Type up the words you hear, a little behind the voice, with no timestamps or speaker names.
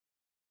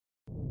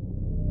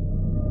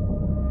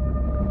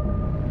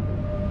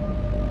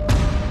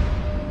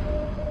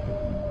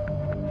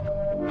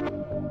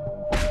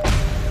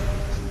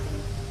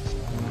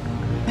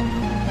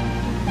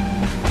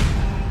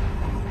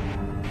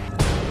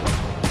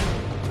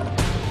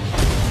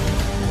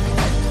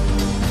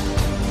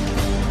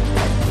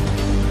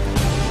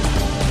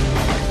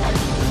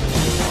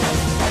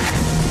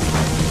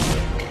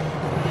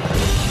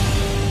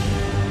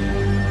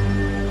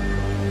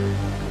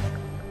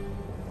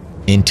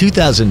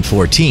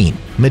2014,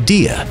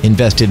 Midea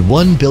invested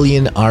 1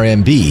 billion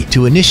RMB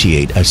to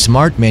initiate a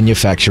smart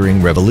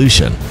manufacturing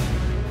revolution.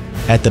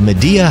 At the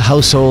Midea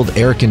household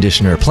air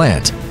conditioner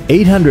plant,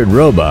 800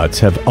 robots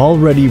have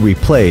already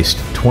replaced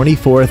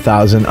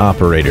 24,000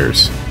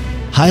 operators.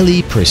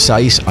 Highly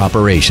precise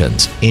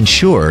operations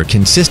ensure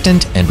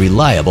consistent and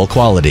reliable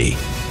quality.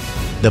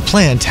 The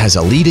plant has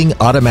a leading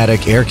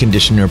automatic air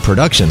conditioner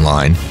production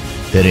line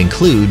that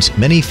includes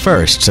many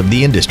firsts of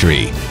the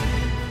industry.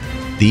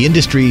 The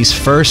industry's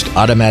first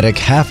automatic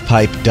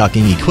half-pipe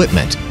ducting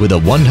equipment with a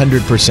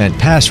 100%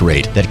 pass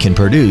rate that can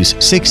produce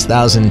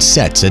 6,000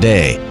 sets a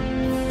day.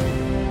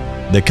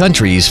 The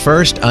country's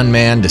first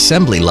unmanned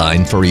assembly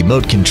line for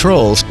remote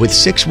controls with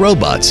 6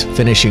 robots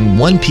finishing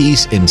one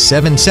piece in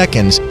 7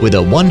 seconds with a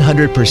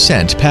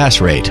 100%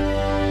 pass rate.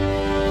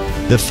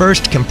 The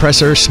first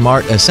compressor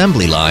smart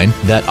assembly line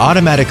that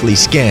automatically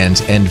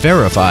scans and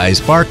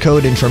verifies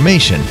barcode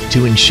information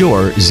to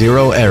ensure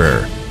zero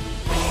error.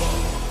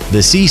 The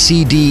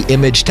CCD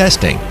image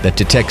testing that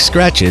detects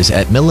scratches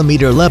at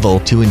millimeter level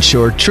to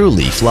ensure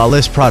truly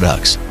flawless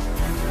products.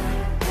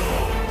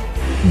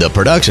 The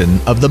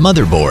production of the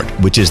motherboard,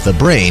 which is the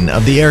brain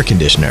of the air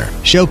conditioner,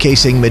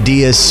 showcasing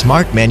Midea's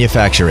smart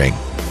manufacturing.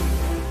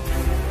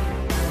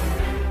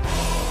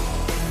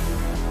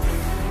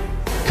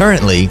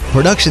 Currently,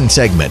 production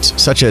segments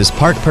such as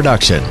part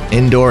production,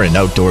 indoor and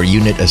outdoor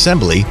unit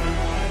assembly,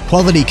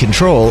 quality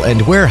control,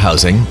 and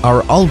warehousing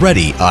are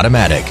already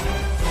automatic.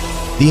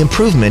 The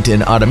improvement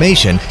in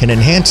automation can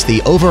enhance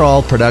the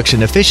overall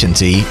production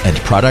efficiency and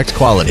product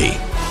quality.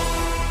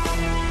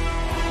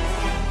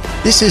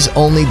 This is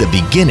only the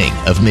beginning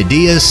of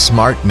Midea's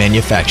smart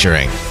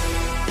manufacturing.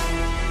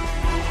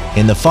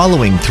 In the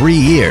following 3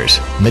 years,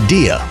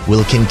 Midea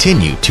will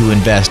continue to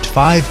invest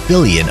 5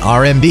 billion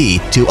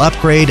RMB to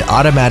upgrade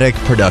automatic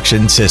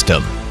production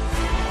system.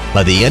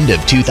 By the end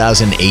of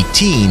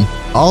 2018,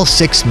 all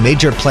 6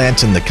 major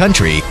plants in the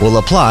country will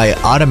apply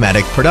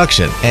automatic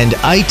production, and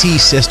IT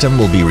system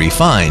will be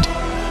refined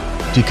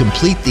to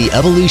complete the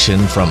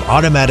evolution from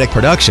automatic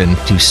production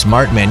to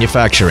smart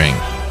manufacturing.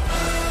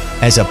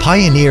 As a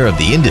pioneer of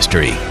the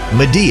industry,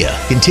 Midea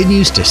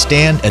continues to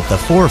stand at the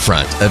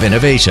forefront of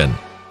innovation.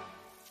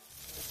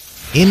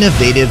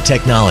 Innovative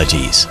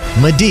technologies,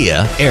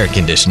 Midea Air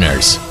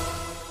Conditioners.